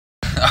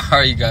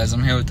Alright, you guys,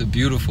 I'm here with the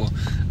beautiful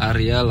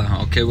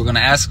Ariela. Okay, we're going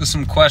to ask her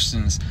some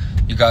questions.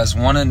 You guys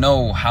want to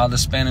know how the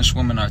Spanish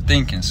women are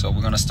thinking. So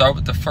we're going to start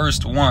with the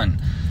first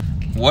one.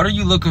 What are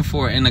you looking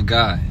for in a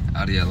guy,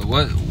 Ariela?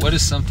 What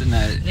is something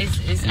that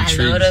intrigues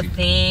a lot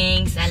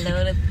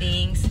of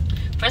things.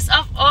 First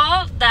of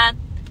all, that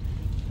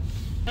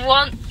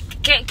one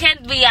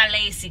can't be a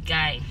lazy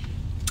guy.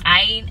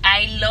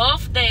 I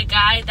love the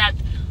guy that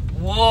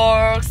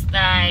works,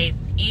 that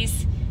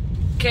is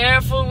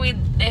careful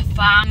with the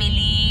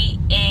family,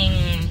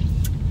 and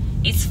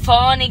is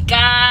funny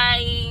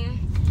guy,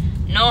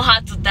 know how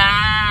to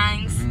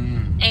dance,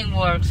 and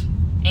works.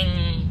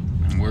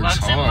 And works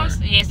hard.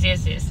 Yes.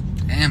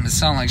 Damn, it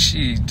sounds like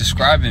she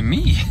describing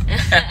me.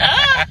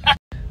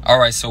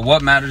 Alright, so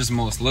what matters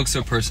most, looks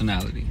or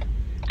personality?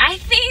 I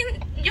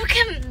think you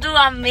can do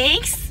a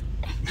mix,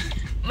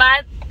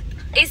 but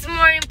it's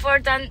more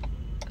important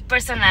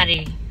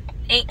personality.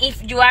 And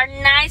if you are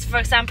nice, for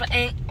example,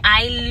 and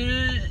I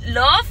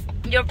love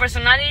your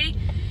personality,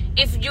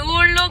 if you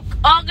look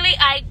ugly,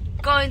 I'm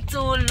going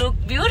to look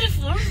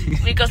beautiful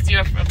because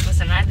you're a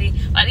personality.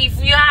 But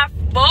if you have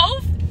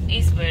both,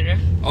 it's better.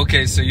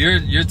 Okay, so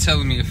you're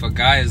telling me if a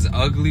guy is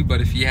ugly,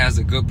 but if he has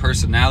a good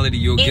personality,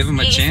 you'll give him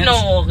a chance? It's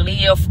not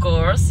ugly, of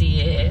course,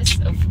 yes,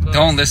 of course.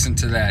 Don't listen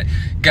to that.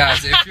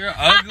 Guys, if you're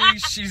ugly,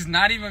 she's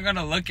not even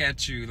gonna look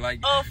at you.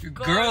 Like,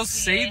 girls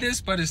say this,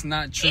 but it's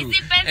not true. It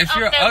depends if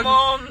you're on the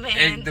moment.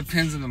 It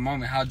depends on the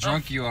moment, how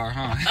drunk you are,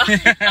 huh?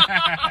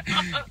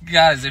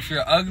 Guys, if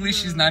you're ugly,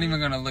 she's not even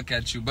gonna look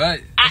at you.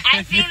 But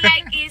I feel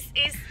like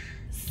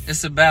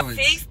it's a balance.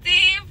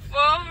 60-40,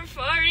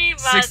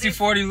 but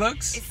 60-40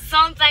 looks?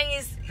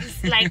 Sometimes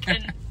it's like a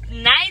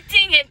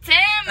 19 and 10,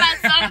 but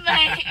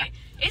sometimes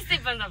it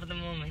depends on the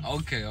moment.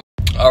 Okay.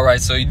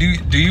 Alright, so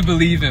do you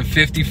believe in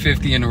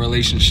 50-50 in a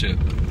relationship?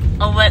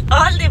 Oh, well,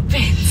 all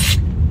depends.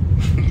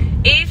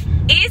 If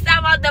it's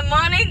about the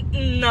money,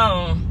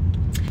 no.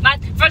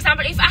 But for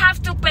example, if I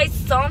have to pay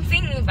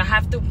something, if I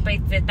have to pay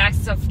the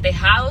taxes of the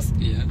house,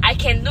 I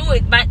can do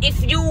it. But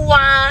if you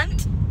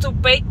want to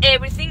pay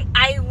everything,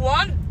 I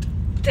won't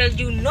tell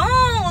you no,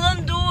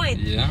 don't do it.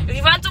 If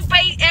you want to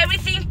pay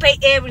everything, pay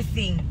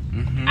everything.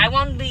 I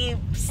won't be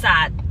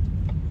sad.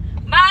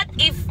 But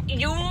if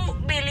you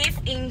believe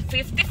in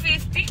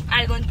 50-50,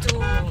 I'm going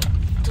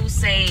to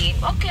say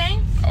okay,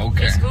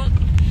 it's good.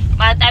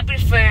 But I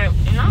prefer,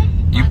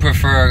 You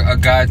prefer a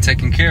guy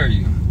taking care of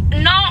you?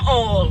 Not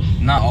all.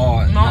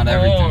 Not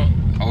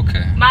everything.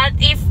 Okay. But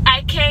if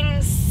I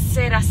can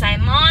set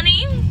aside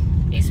money,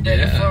 it's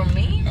better for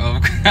me.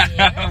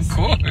 Of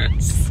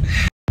course.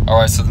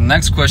 Alright, so the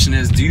next question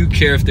is, do you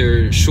care if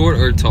they're short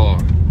or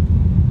tall?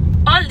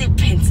 All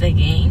depends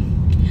again.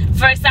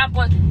 For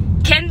example,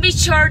 can be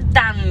short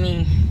than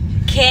me.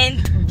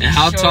 Can't be And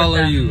how short tall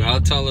are than you? me. How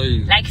tall are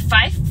you? Like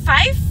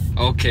 5'5".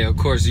 Okay, of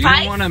course. You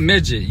don't want a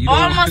midget. You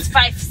almost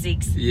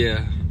 5'6".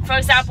 Yeah. For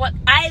example,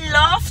 I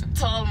love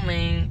tall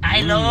men.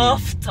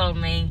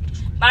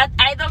 But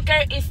I don't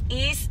care if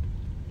he's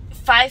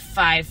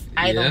 5'5".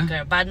 I don't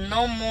care. But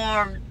no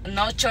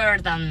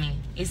shorter than me.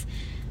 It's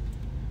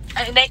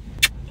like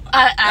no,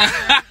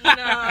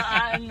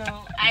 I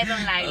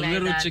don't like a like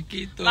little that.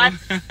 chiquito. But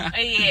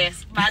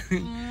yes, but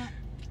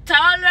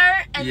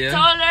taller and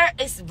taller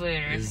is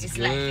better. It's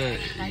good.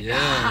 Like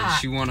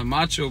she want a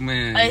macho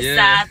man.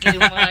 Exactly,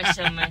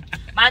 macho man.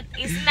 But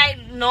it's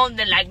not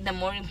the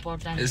more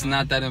important. It's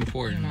not that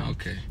important.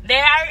 Okay.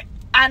 There are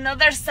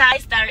another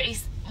size that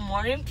is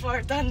more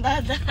important than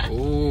that.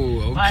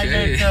 Oh,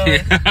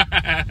 okay.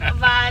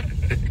 But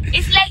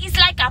it's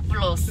like a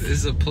plus.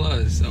 It's a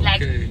plus. Okay.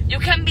 Like, you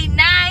can be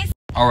nice.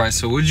 Alright,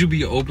 so would you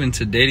be open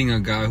to dating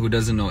a guy who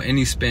doesn't know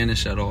any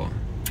Spanish at all?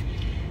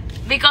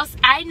 Because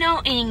I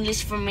know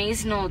English, for me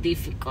it's not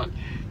difficult.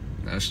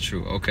 That's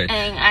true, okay.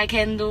 And I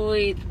can do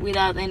it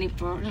without any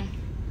problem.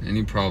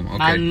 Any problem,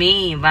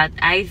 okay. But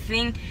I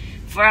think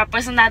for a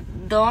person that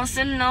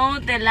doesn't know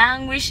the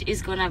language,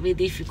 it's gonna be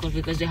difficult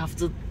because you have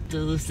to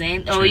do the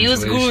same or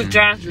use Google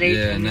Translate.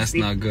 Yeah, and that's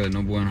not good,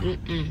 no bueno.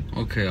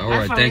 Okay,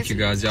 alright, thank you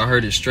guys. Y'all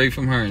heard it straight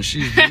from her, and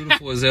she's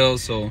beautiful as hell,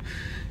 so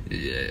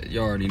yeah, you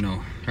already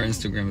know. Her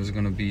Instagram is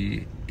gonna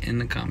be in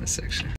the comment section.